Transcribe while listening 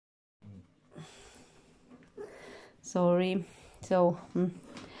Sorry. So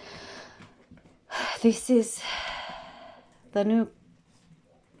this is the new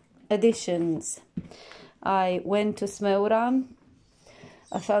additions. I went to Smaura.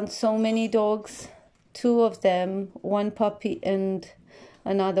 I found so many dogs, 2 of them, 1 puppy and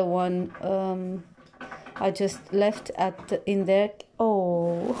another one. I just left in there.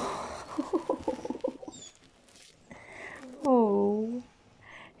 Oh, oh,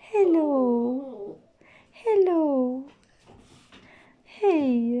 hello, hello,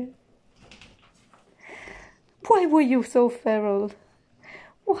 hey. Why were you so feral?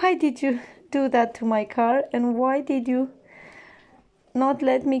 Why did you do that to my car? And why did you not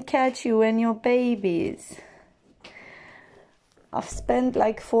let me catch you and your babies? I've spent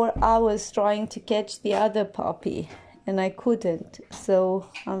like 4 hours trying to catch the other puppy and I couldn't. So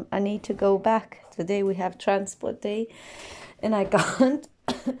I need to go back. Today we have transport day and I can't.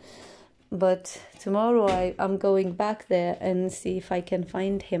 But tomorrow I'm going back there and see if I can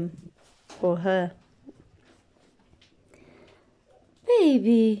find him or her.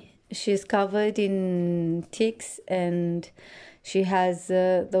 Baby, she's covered in ticks and she has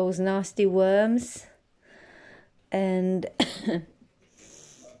those nasty worms. And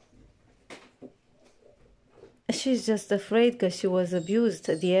she's just afraid because she was abused.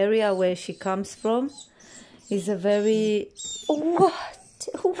 The area where she comes from is a very...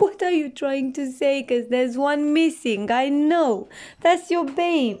 What are you trying to say? Because there's one missing. I know. That's your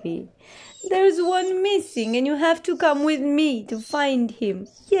baby. There's one missing and you have to come with me to find him.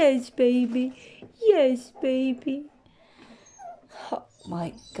 Yes, baby. Yes, baby. Oh,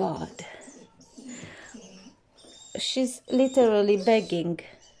 my God. She's literally begging.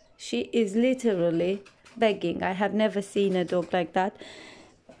 She is literally begging. I have never seen a dog like that.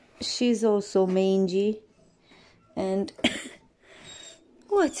 She's also mangy. And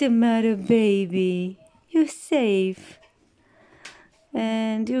what's the matter, baby? You're safe.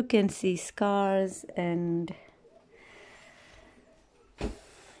 And you can see scars and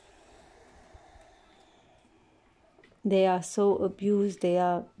they are so abused. They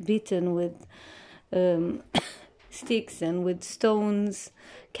are beaten with sticks and with stones,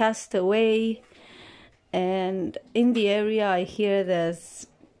 cast away. And in the area I hear there's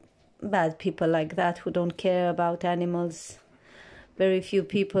bad people like that who don't care about animals. Very few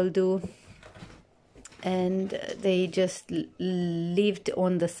people do. And they just lived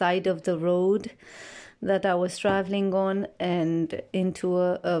on the side of the road that I was traveling on and into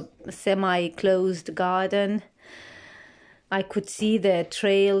a semi-closed garden. I could see their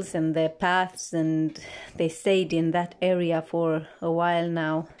trails and their paths, and they stayed in that area for a while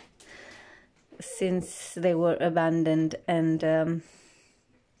now, since they were abandoned. And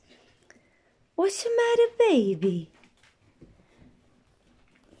what's the matter, baby?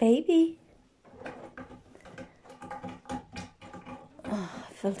 Baby? Oh,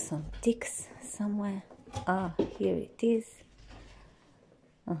 I felt some ticks somewhere. Ah, here it is.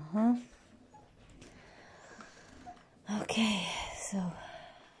 Okay, so,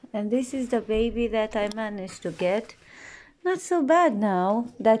 and this is the baby that I managed to get. Not so bad now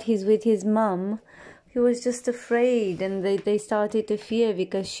that he's with his mum. He was just afraid, and they started to fear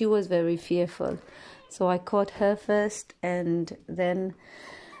because she was very fearful. So I caught her first, and then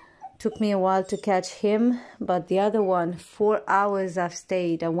took me a while to catch him. But the other one, 4 hours I've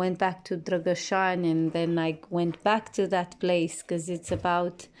stayed. I went back to Dragășani, and then I went back to that place because it's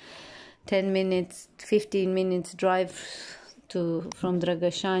about 10 minutes, 15 minutes drive from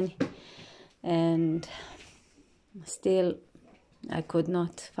Dragășani, and still I could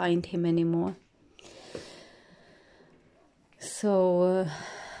not find him anymore. So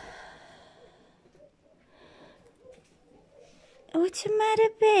what's the matter,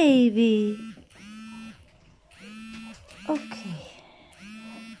 baby?